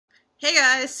Hey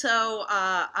guys, so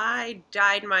I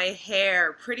dyed my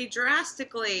hair pretty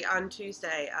drastically on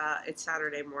Tuesday. It's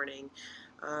Saturday morning.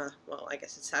 Well, I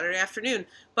guess it's Saturday afternoon.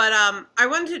 But I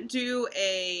wanted to do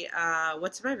a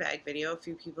what's in my bag video. A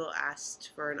few people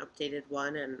asked for an updated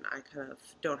one, and I kind of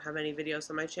don't have any videos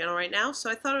on my channel right now,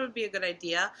 so I thought it would be a good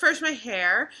idea. First, my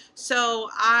hair. So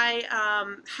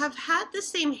I have had the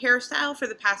same hairstyle for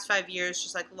the past 5 years,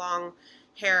 just like long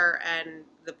hair and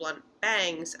the blunt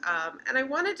bangs, and I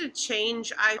wanted to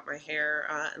change my hair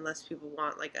unless people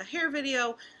want like a hair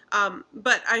video,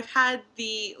 but I've had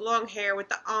the long hair with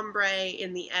the ombre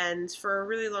in the ends for a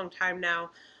really long time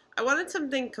now. I wanted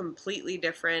something completely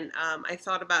different. I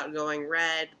thought about going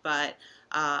red, but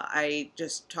I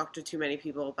just talked to too many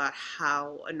people about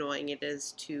how annoying it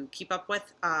is to keep up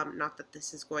with. Not that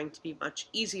this is going to be much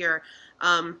easier.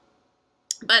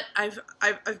 But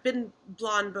I've been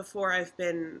blonde before. I've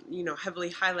been,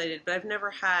 heavily highlighted, but I've never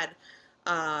had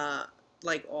uh,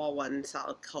 like all one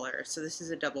solid color. So this is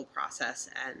a double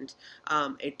process, and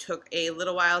it took a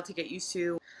little while to get used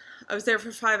to. I was there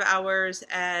for 5 hours,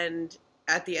 and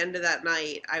at the end of that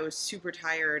night, I was super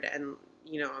tired, and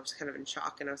I was kind of in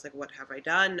shock, and I was like, "What have I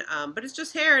done?" But it's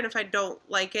just hair, and if I don't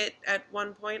like it at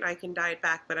one point, I can dye it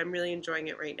back. But I'm really enjoying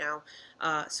it right now.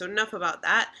 So enough about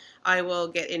that. I will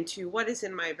get into what is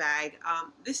in my bag.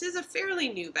 This is a fairly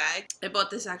new bag. I bought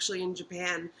this actually in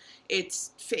Japan.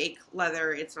 It's fake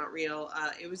leather. It's not real.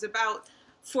 It was about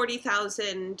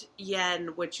 40,000 yen,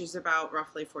 which is about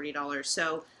roughly $40.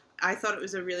 So I thought it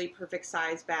was a really perfect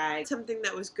size bag. Something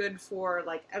that was good for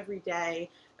like every day.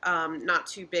 Not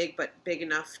too big, but big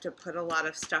enough to put a lot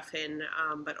of stuff in,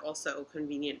 but also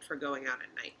convenient for going out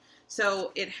at night.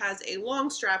 So it has a long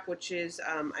strap, which is,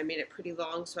 I made it pretty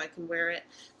long so I can wear it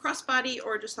crossbody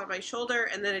or just on my shoulder,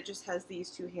 and then it just has these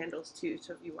two handles too,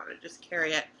 so if you want to just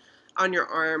carry it on your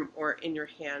arm or in your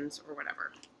hands or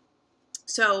whatever.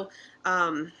 So,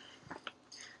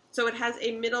 so it has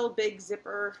a middle big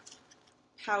zipper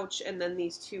pouch and then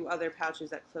these two other pouches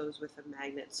that close with a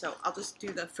magnet. So I'll just do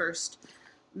the first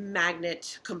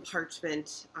magnet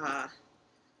compartment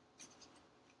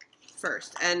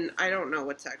first. And I don't know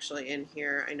what's actually in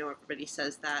here. I know everybody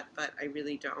says that, but I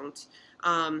really don't. So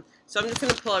I'm just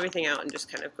going to pull everything out and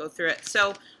just kind of go through it.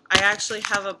 So I actually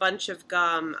have a bunch of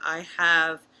gum. I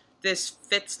have this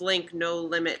Fitz Link No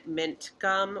Limit Mint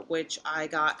gum, which I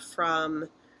got from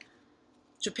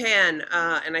Japan,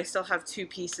 and I still have 2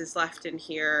 pieces left in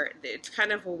here. It's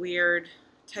kind of a weird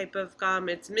type of gum.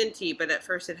 It's minty, but at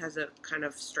first it has a kind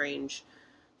of strange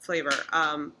flavor,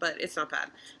 but it's not bad.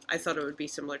 I thought it would be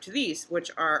similar to these, which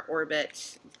are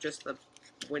Orbit, just the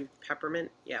Wint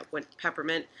Peppermint, yeah, Wint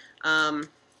Peppermint gum.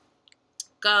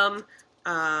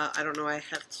 I don't know, I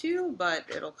have 2, but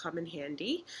it'll come in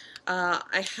handy.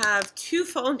 I have 2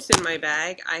 phones in my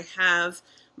bag. I have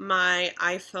my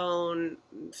iPhone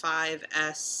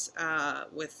 5S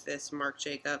with this Marc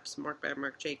by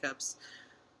Marc Jacobs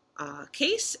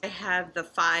case. I have the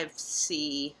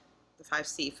 5C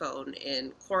phone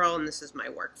in Coral, and this is my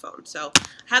work phone. So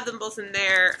I have them both in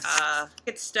there.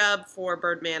 It's stub for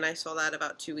Birdman. I saw that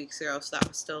about 2 weeks ago, so that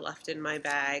was still left in my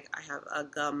bag. I have a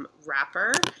gum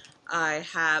wrapper. I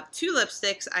have 2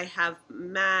 lipsticks. I have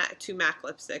 2 MAC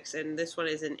lipsticks, and this one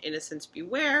is in Innocence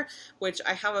Beware, which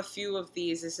I have a few of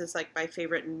these. This is like my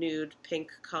favorite nude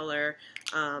pink color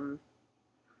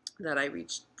that I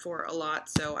reached for a lot,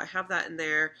 so I have that in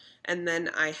there. And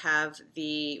then I have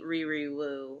the Riri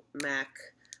Woo MAC,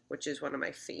 which is one of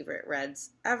my favorite reds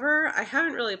ever. I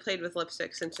haven't really played with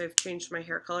lipstick since I've changed my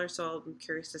hair color, so I'm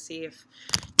curious to see if,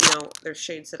 there's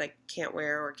shades that I can't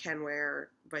wear or can wear, or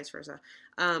vice versa.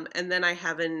 And then I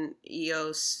have an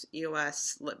EOS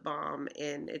lip balm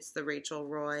it's the Rachel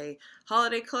Roy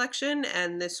Holiday Collection,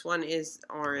 and this one is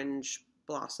Orange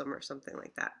Blossom or something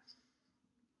like that.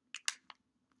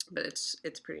 But it's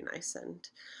pretty nice. And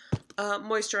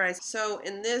moisturize. So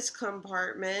in this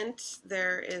compartment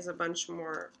there is a bunch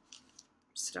more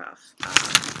stuff.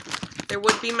 There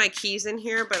would be my keys in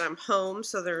here, but I'm home,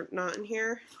 so they're not in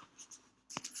here.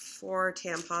 4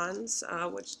 tampons,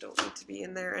 which don't need to be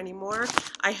in there anymore.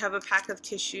 I have a pack of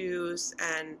tissues,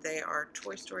 and they are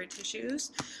Toy Story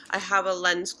tissues. I have a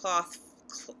lens cloth,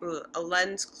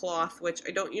 which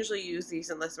I don't usually use these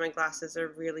unless my glasses are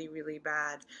really, really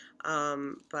bad,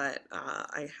 but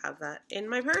I have that in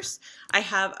my purse. I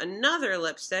have another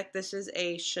lipstick. This is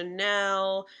a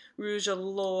Chanel Rouge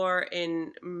Allure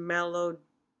in Mellow,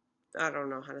 I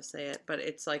don't know how to say it, but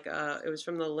it's like it was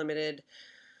from the limited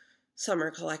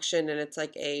summer collection, and it's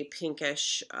like a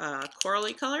pinkish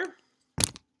corally color.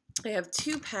 I have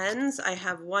two pens. I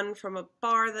have one from a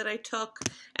bar that I took,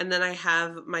 and then I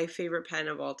have my favorite pen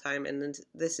of all time, and then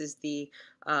this is the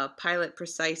Pilot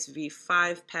Precise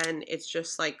V5 pen. It's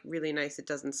just like really nice. It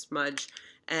doesn't smudge,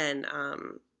 and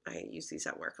I use these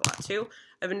at work a lot too.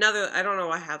 I have another, I don't know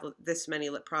why I have this many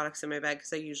lip products in my bag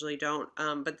because I usually don't,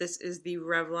 but this is the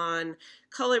Revlon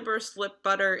Color Burst Lip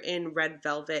Butter in Red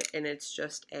Velvet, and it's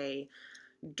just a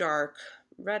dark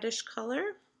reddish color.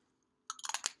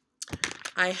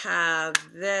 I have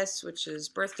this, which is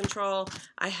birth control.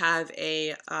 I have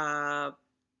a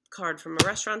card from a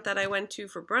restaurant that I went to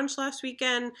for brunch last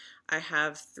weekend. I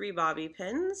have 3 bobby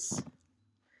pins.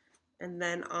 And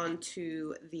then on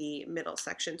to the middle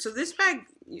section. So this bag,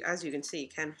 as you can see,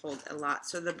 can hold a lot.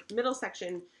 So the middle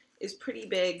section is pretty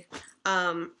big.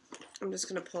 I'm just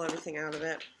going to pull everything out of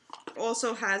it.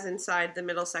 Also has inside the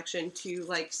middle section 2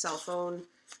 like cell phone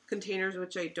containers,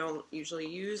 which I don't usually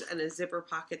use, and a zipper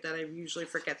pocket that I usually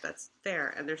forget that's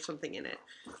there, and there's something in it,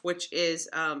 which is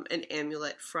an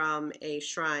amulet from a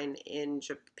shrine in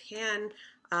Japan.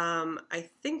 I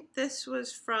think this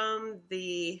was from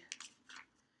the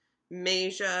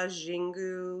Meiji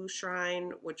Jingu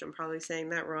Shrine, which I'm probably saying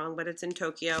that wrong, but it's in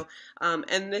Tokyo.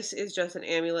 And this is just an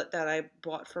amulet that I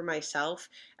bought for myself,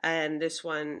 and this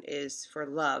one is for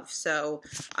love. So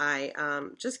I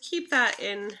just keep that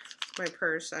in my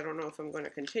purse. I don't know if I'm going to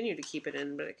continue to keep it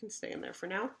in, but it can stay in there for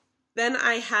now. Then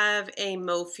I have a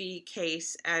Mophie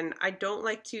case, and I don't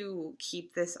like to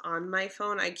keep this on my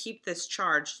phone. I keep this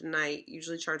charged, and I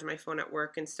usually charge my phone at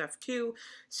work and stuff too.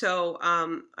 So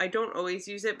I don't always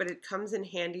use it, but it comes in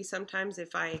handy sometimes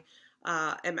if I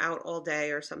am out all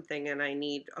day or something and I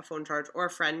need a phone charge, or a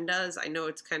friend does. I know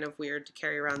it's kind of weird to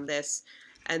carry around this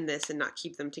and this and not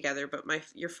keep them together, but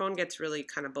your phone gets really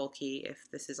kind of bulky if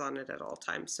this is on it at all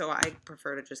times, so I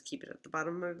prefer to just keep it at the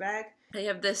bottom of my bag. I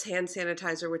have this hand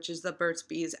sanitizer, which is the Burt's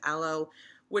Bees Aloe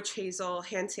Witch Hazel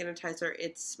hand sanitizer.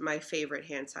 It's my favorite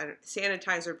hand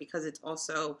sanitizer because it's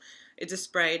a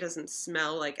spray. It doesn't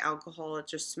smell like alcohol. It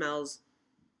just smells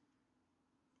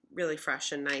really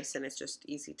fresh and nice, and it's just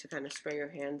easy to kind of spray your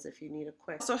hands if you need a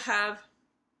quick. I also have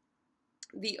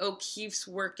the O'Keeffe's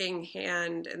Working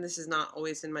Hand, and this is not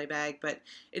always in my bag, but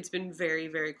it's been very,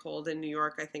 very cold in New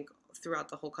York, I think throughout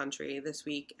the whole country this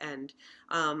week, and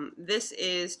this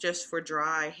is just for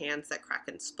dry hands that crack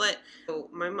and split. So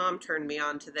my mom turned me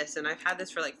on to this, and I've had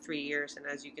this for like 3 years, and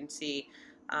as you can see,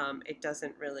 it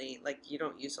doesn't really, like, you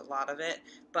don't use a lot of it,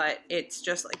 but it's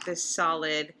just like this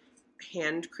solid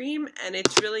hand cream, and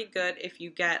it's really good if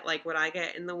you get, like what I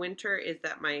get in the winter is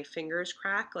that my fingers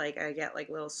crack, like I get like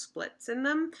little splits in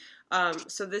them,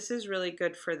 so this is really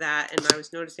good for that, and I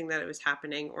was noticing that it was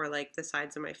happening, or like the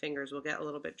sides of my fingers will get a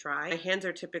little bit dry. My hands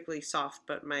are typically soft,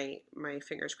 but my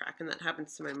fingers crack, and that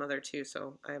happens to my mother too,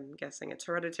 so I'm guessing it's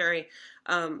hereditary,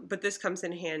 but this comes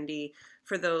in handy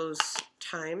for those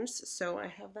times, so I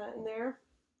have that in there.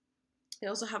 I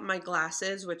also have my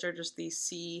glasses, which are just these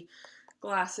C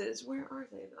glasses. Where are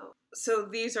they though? So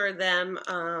these are them.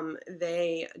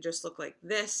 They just look like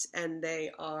this, and they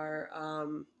are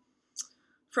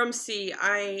from C.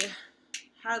 I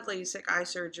had LASIK eye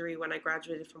surgery when I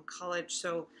graduated from college,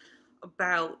 so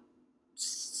about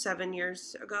 7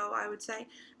 years ago, I would say,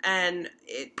 and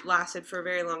it lasted for a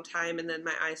very long time, and then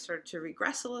my eyes started to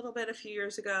regress a little bit a few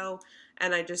years ago,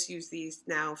 and I just use these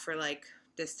now for like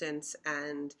distance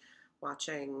and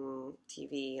watching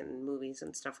TV and movies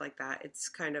and stuff like that. It's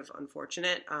kind of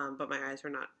unfortunate, but my eyes are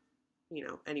not,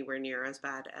 anywhere near as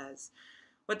bad as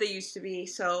what they used to be,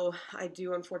 so I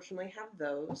do unfortunately have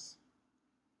those.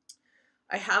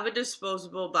 I have a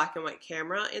disposable black and white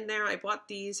camera in there. I bought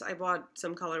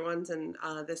some color ones, and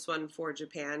this one for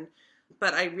Japan,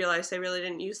 but I realized I really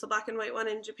didn't use the black and white one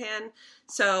in Japan,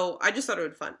 so I just thought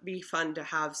it would be fun to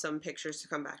have some pictures to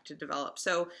come back to develop.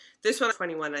 So this one,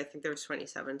 21, I think there was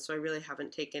 27, so I really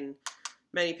haven't taken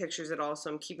many pictures at all, so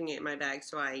I'm keeping it in my bag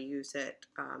so I use it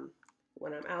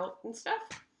when I'm out and stuff.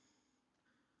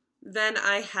 Then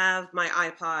I have my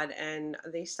iPod, and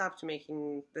they stopped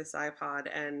making this iPod,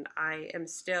 and I am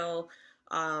still,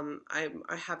 I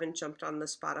haven't jumped on the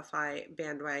Spotify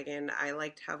bandwagon. I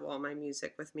like to have all my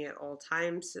music with me at all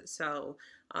times, so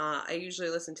I usually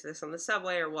listen to this on the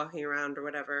subway or walking around or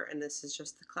whatever, and this is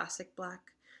just the classic black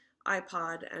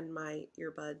iPod and my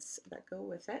earbuds that go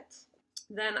with it.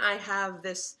 Then I have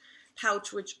this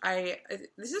pouch, which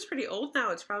this is pretty old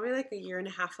now. It's probably like 1.5 years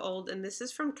old, and this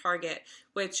is from Target,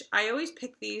 which I always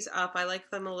pick these up. I like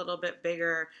them a little bit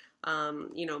bigger,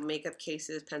 makeup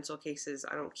cases, pencil cases.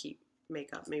 I don't keep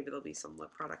makeup. Maybe there'll be some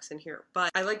lip products in here. But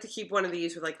I like to keep one of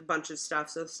these with like a bunch of stuff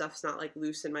so the stuff's not like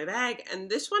loose in my bag. And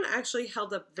this one actually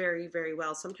held up very, very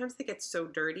well. Sometimes they get so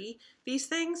dirty, these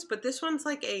things, but this one's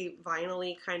like a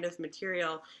vinyl-y kind of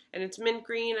material. And it's mint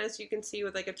green, as you can see,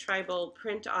 with like a tribal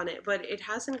print on it. But it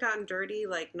hasn't gotten dirty.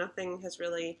 Like nothing has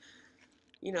really...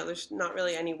 You know, there's not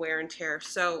really any wear and tear.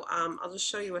 So I'll just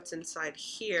show you what's inside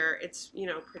here. It's, you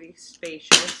know, pretty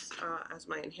spacious as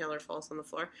my inhaler falls on the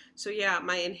floor. So yeah,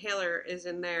 my inhaler is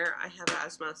in there. I have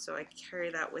asthma, so I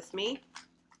carry that with me.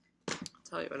 I'll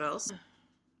tell you what else.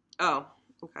 Oh,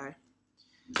 okay.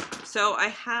 So I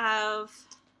have,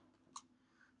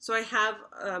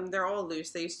 they're all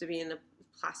loose. They used to be in a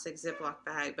plastic Ziploc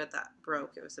bag, but that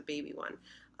broke. It was a baby one.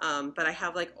 But I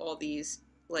have like all these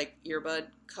like earbud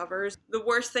covers. The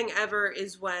worst thing ever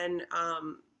is when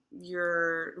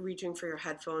you're reaching for your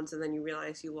headphones and then you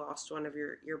realize you lost one of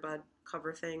your earbud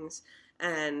cover things,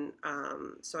 and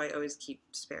so I always keep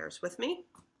spares with me.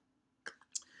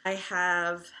 I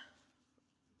have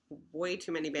way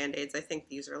too many Band-Aids. I think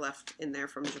these are left in there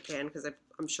from Japan because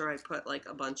I'm sure I put like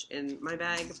a bunch in my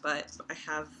bag, but I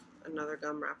have another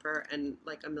gum wrapper and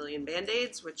like a million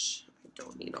Band-Aids, which I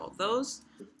don't need all of those.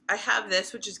 I have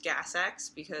this, which is Gas X,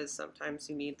 because sometimes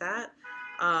you need that.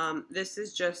 This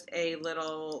is just a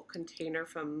little container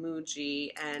from Muji,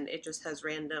 and it just has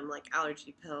random like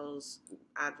allergy pills,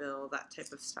 Advil, that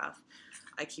type of stuff.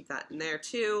 I keep that in there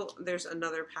too. There's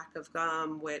another pack of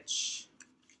gum, which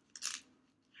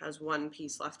has one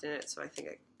piece left in it, so I think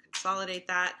I consolidate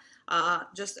that.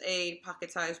 Just a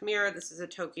pocket-sized mirror. This is a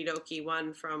Tokidoki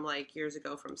one from like years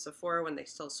ago from Sephora when they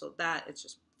still sold that. It's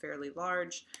just fairly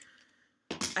large.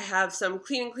 I have some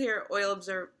Clean and Clear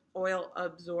oil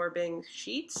absorbing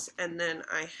sheets, and then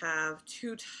I have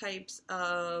two types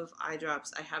of eye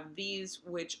drops. I have these,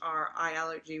 which are eye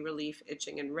allergy relief,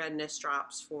 itching, and redness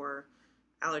drops for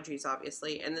allergies,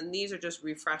 obviously, and then these are just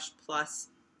Refresh Plus,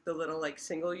 the little like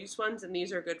single-use ones, and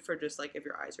these are good for just like if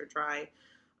your eyes are dry,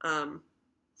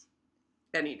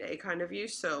 any day kind of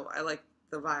use. So I like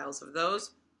the vials of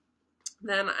those.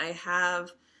 Then I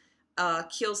have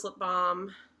Kiehl's lip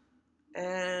balm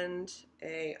and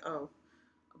a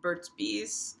Burt's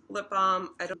Bees lip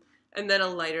balm. And then a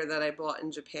lighter that I bought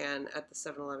in Japan at the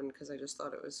 7-Eleven because I just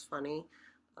thought it was funny.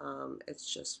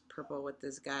 It's just purple with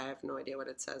this guy. I have no idea what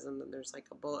it says, and then there's like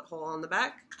a bullet hole on the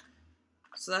back.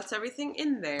 So that's everything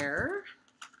in there.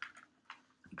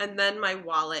 And then my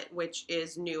wallet, which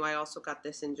is new. I also got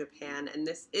this in Japan, and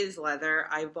this is leather.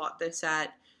 I bought this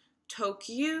at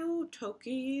Tokyu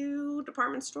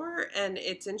department store, and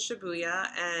it's in Shibuya,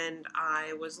 and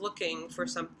I was looking for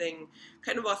something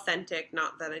kind of authentic,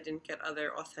 not that I didn't get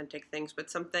other authentic things,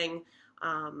 but something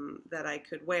that I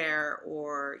could wear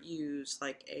or use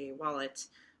like a wallet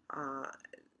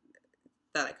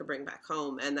that I could bring back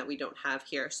home and that we don't have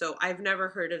here. So I've never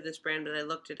heard of this brand, but I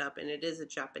looked it up, and it is a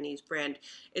Japanese brand.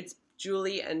 It's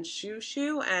Julie and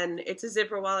Shushu, and it's a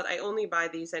zipper wallet. I only buy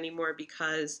these anymore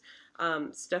because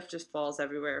stuff just falls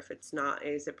everywhere if it's not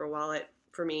a zipper wallet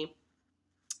for me.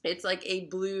 It's like a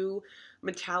blue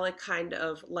metallic kind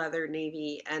of leather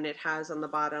navy, and it has on the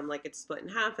bottom like it's split in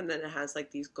half, and then it has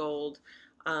like these gold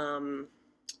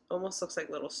almost looks like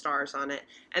little stars on it.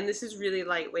 And this is really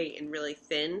lightweight and really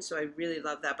thin, so I really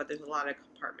love that, but there's a lot of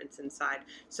compartments inside.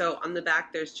 So on the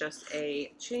back there's just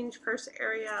a change purse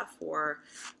area for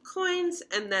coins,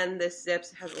 and then this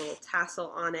zips, has a little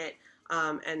tassel on it.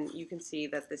 And you can see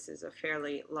that this is a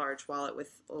fairly large wallet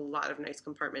with a lot of nice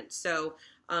compartments. So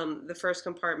the first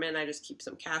compartment, I just keep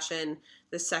some cash in.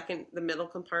 The middle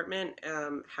compartment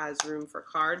has room for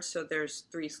cards. So there's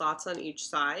 3 slots on each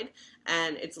side,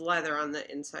 and it's leather on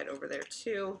the inside over there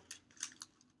too.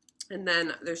 And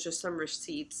then there's just some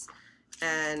receipts,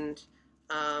 and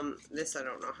this, I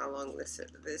don't know how long this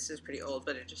is pretty old,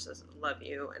 but it just says love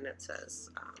you, and it says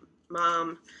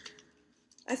mom.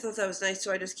 I thought that was nice,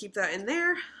 so I just keep that in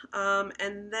there.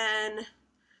 And then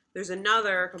there's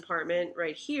another compartment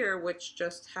right here, which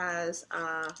just has,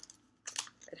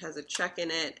 it has a check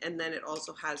in it, and then it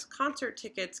also has concert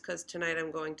tickets, because tonight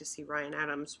I'm going to see Ryan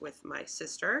Adams with my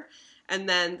sister. And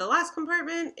then the last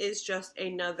compartment is just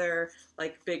another,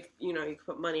 like, big, you know, you can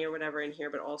put money or whatever in here,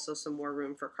 but also some more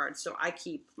room for cards. So I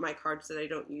keep my cards that I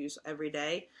don't use every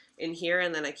day in here,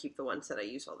 and then I keep the ones that I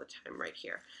use all the time right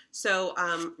here. So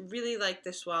really like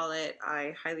this wallet.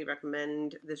 I highly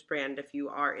recommend this brand if you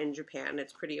are in Japan.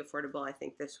 It's pretty affordable. I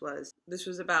think this was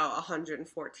about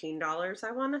 $114,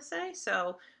 I want to say.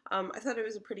 So I thought it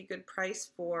was a pretty good price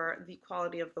for the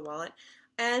quality of the wallet.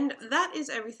 And that is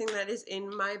everything that is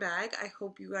in my bag. I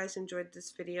hope you guys enjoyed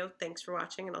this video. Thanks for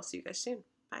watching, and I'll see you guys soon.